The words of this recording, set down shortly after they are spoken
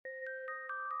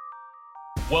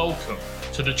Welcome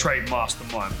to the Trade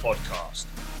Mastermind podcast.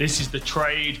 This is the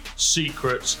Trade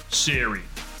Secrets series.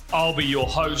 I'll be your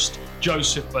host,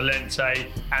 Joseph Valente,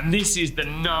 and this is the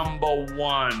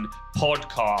 #1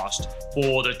 podcast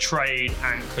for the trade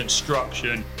and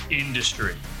construction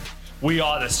industry. We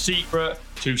are the secret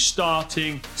to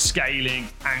starting, scaling,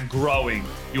 and growing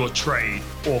your trade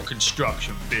or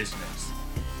construction business.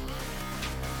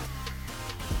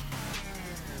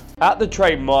 At the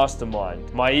Trade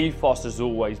Mastermind, my ethos has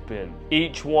always been,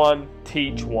 each one,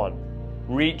 teach one.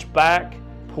 Reach back,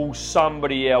 pull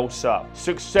somebody else up.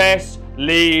 Success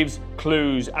leaves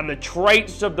clues, and the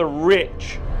traits of the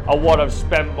rich are what I've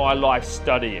spent my life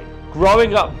studying.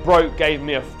 Growing up broke gave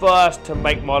me a thirst to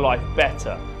make my life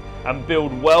better and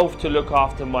build wealth to look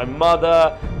after my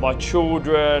mother, my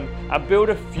children, and build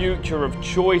a future of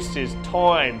choices,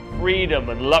 time, freedom,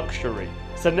 and luxury.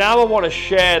 So now I want to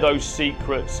share those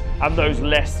secrets and those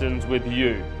lessons with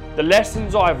you. The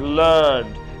lessons I've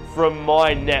learned from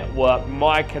my network,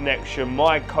 my connection,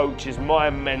 my coaches,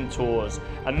 my mentors.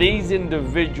 And these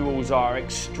individuals are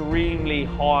extremely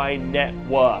high net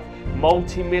worth,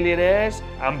 multi-millionaires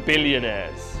and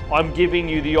billionaires. I'm giving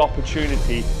you the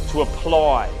opportunity to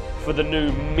apply for the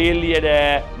new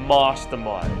Millionaire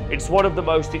Mastermind. It's one of the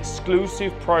most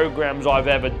exclusive programs I've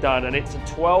ever done, and it's a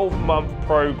 12-month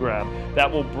program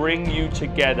that will bring you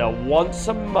together once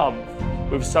a month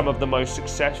with some of the most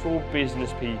successful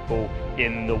business people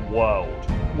in the world.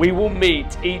 We will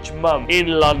meet each month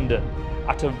in London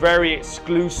at a very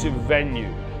exclusive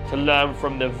venue to learn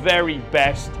from the very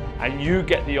best, and you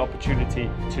get the opportunity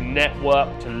to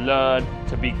network, to learn,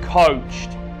 to be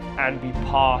coached, and be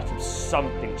part of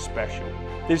something special.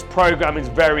 This program is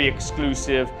very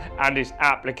exclusive and is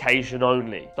application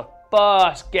only. The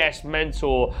first guest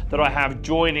mentor that I have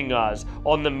joining us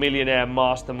on the Millionaire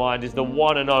Mastermind is the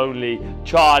one and only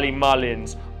Charlie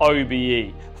Mullins,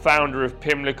 OBE, founder of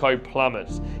Pimlico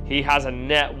Plumbers. He has a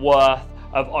net worth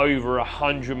of over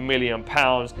 £100 million,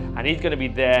 and he's going to be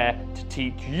there to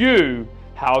teach you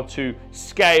how to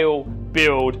scale,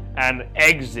 build, and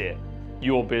exit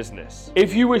your business.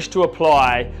 If you wish to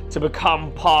apply to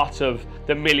become part of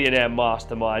the Millionaire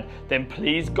Mastermind, then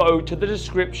please go to the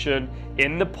description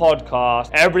in the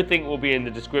podcast. Everything will be in the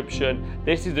description.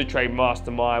 This is the Trade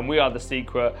Mastermind. We are the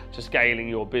secret to scaling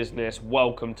your business.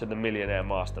 Welcome to the Millionaire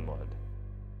Mastermind.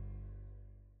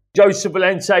 Joseph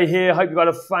Valente here. Hope you've had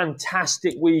a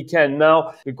fantastic weekend.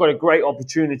 Now, we've got a great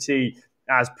opportunity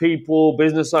as people,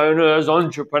 business owners,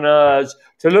 entrepreneurs,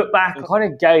 to look back and kind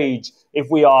of gauge if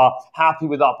we are happy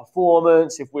with our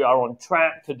performance, if we are on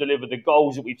track to deliver the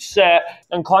goals that we've set,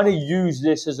 and kind of use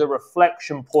this as a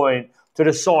reflection point to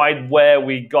decide where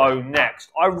we go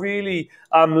next. I really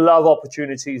love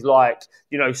opportunities like,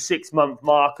 6-month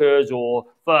markers or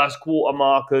first quarter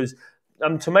markers,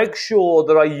 to make sure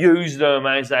that I use them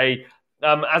as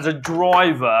a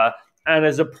driver and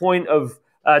as a point of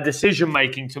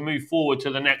decision-making to move forward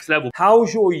to the next level.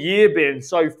 How's your year been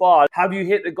so far? Have you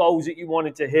hit the goals that you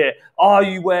wanted to hit? Are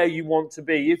you where you want to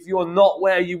be? If you're not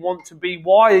where you want to be,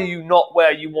 why are you not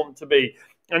where you want to be?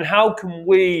 And how can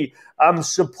we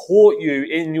support you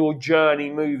in your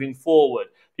journey moving forward?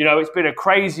 It's been a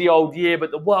crazy old year, but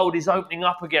the world is opening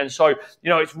up again. So,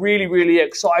 it's really, really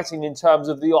exciting in terms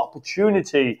of the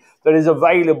opportunity that is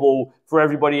available for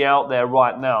everybody out there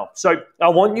right now. So I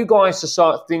want you guys to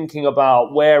start thinking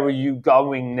about, where are you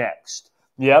going next?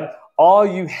 Yeah. Are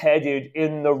you headed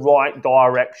in the right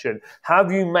direction?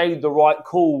 Have you made the right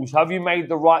calls? Have you made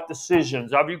the right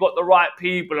decisions? Have you got the right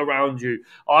people around you?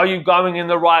 Are you going in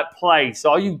the right place?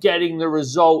 Are you getting the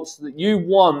results that you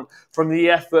want from the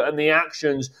effort and the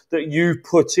actions that you've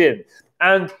put in?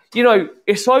 And,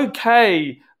 it's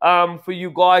okay for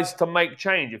you guys to make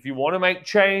change. If you want to make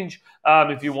change,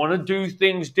 if you want to do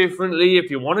things differently,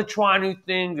 if you want to try new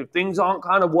things, if things aren't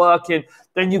kind of working,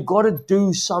 then you've got to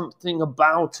do something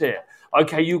about it.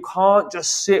 Okay, you can't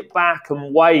just sit back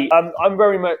and wait. I'm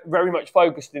very much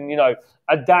focused in,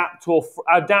 adapt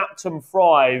and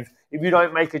thrive. If you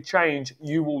don't make a change,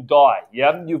 you will die.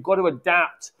 Yeah, you've got to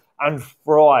adapt and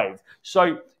thrive.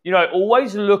 So,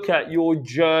 always look at your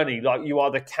journey like you are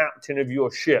the captain of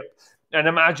your ship. And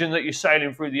imagine that you're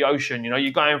sailing through the ocean.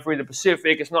 You're going through the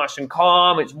Pacific. It's nice and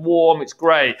calm. It's warm. It's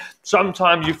great.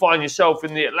 Sometimes you find yourself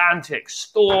in the Atlantic,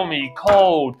 stormy,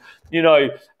 cold,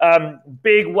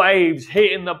 big waves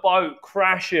hitting the boat,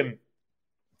 crashing.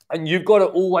 And you've got to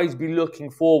always be looking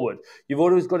forward. You've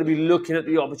always got to be looking at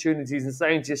the opportunities and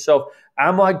saying to yourself,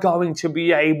 am I going to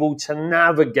be able to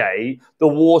navigate the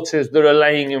waters that are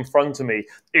laying in front of me?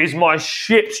 Is my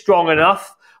ship strong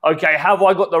enough? Okay, have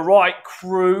I got the right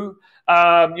crew?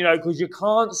 Because you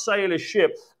can't sail a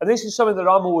ship. And this is something that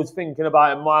I'm always thinking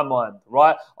about in my mind,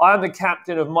 right? I am the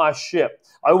captain of my ship.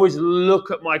 I always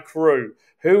look at my crew.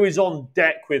 Who is on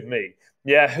deck with me?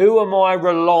 Yeah, who am I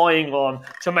relying on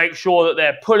to make sure that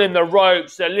they're pulling the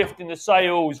ropes, they're lifting the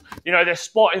sails, they're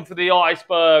spotting for the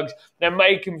icebergs, they're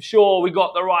making sure we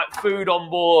got the right food on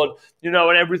board, and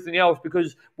everything else.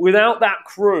 Because without that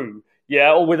crew,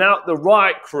 or without the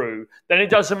right crew, then it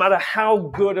doesn't matter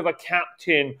how good of a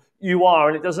captain you are,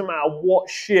 and it doesn't matter what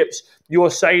ships you're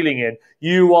sailing in,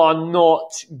 you are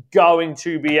not going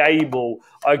to be able,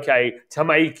 to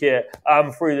make it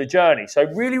through the journey. So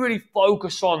really, really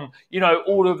focus on,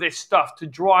 all of this stuff to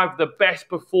drive the best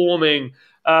performing.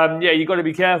 You've got to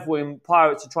be careful when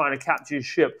pirates are trying to capture your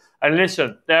ship. And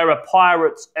listen, there are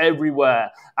pirates everywhere,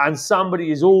 and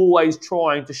somebody is always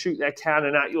trying to shoot their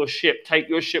cannon at your ship, take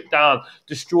your ship down,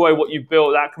 destroy what you've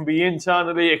built. That can be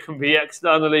internally, it can be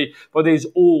externally, but there's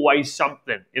always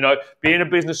something. Being a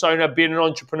business owner, being an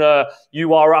entrepreneur,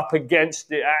 you are up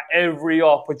against it at every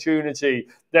opportunity.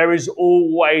 There is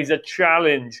always a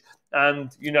challenge,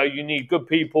 and you need good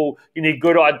people, you need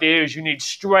good ideas, you need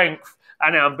strength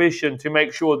and ambition to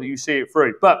make sure that you see it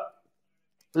through. But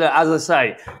look, as I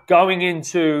say, going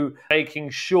into making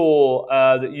sure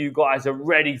that you guys are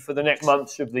ready for the next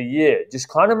months of the year, just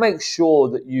kind of make sure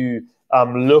that you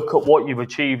look at what you've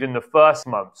achieved in the first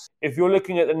months. If you're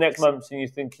looking at the next months and you're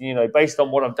thinking, based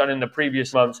on what I've done in the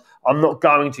previous months, I'm not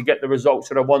going to get the results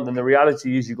that I want, then the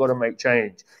reality is you've got to make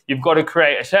change. You've got to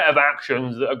create a set of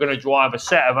actions that are going to drive a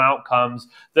set of outcomes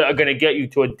that are going to get you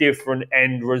to a different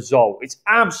end result. It's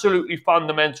absolutely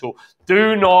fundamental.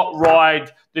 Do not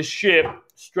ride the ship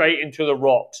straight into the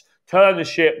rocks. Turn the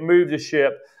ship, move the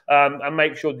ship, and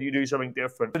make sure that you do something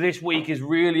different. This week is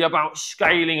really about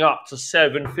scaling up to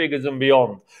 7 figures and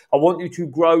beyond. I want you to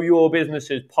grow your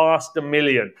businesses past $1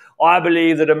 million. I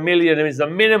believe that $1 million is the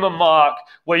minimum mark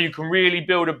where you can really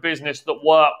build a business that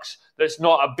works, that's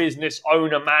not a business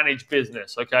owner managed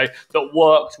business, that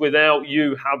works without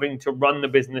you having to run the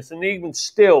business. And even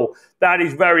still, that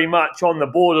is very much on the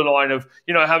borderline of,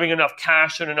 having enough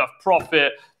cash and enough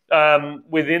profit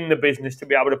within the business to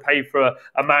be able to pay for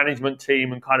a management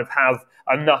team and kind of have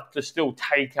enough to still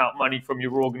take out money from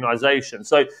your organization.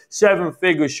 So 7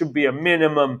 figures should be a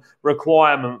minimum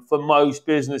requirement for most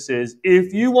businesses.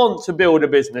 If you want to build a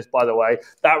business, by the way,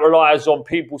 that relies on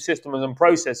people, systems, and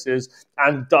processes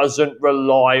and doesn't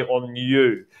rely on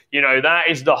you. That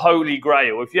is the holy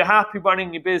grail. If you're happy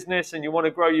running your business and you want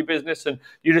to grow your business and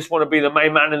you just want to be the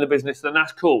main man in the business, then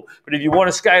that's cool. But if you want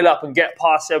to scale up and get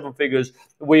past 7 figures,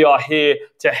 we are here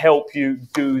to help you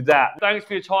do that. Thanks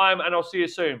for your time, and I'll see you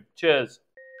soon. Cheers.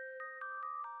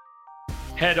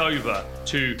 Head over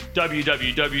to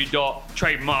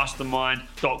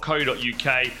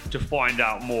www.trademastermind.co.uk to find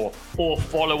out more, or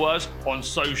follow us on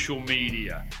social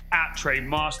media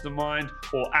 @TradeMastermind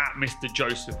or @Mr.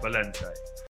 Joseph Valente.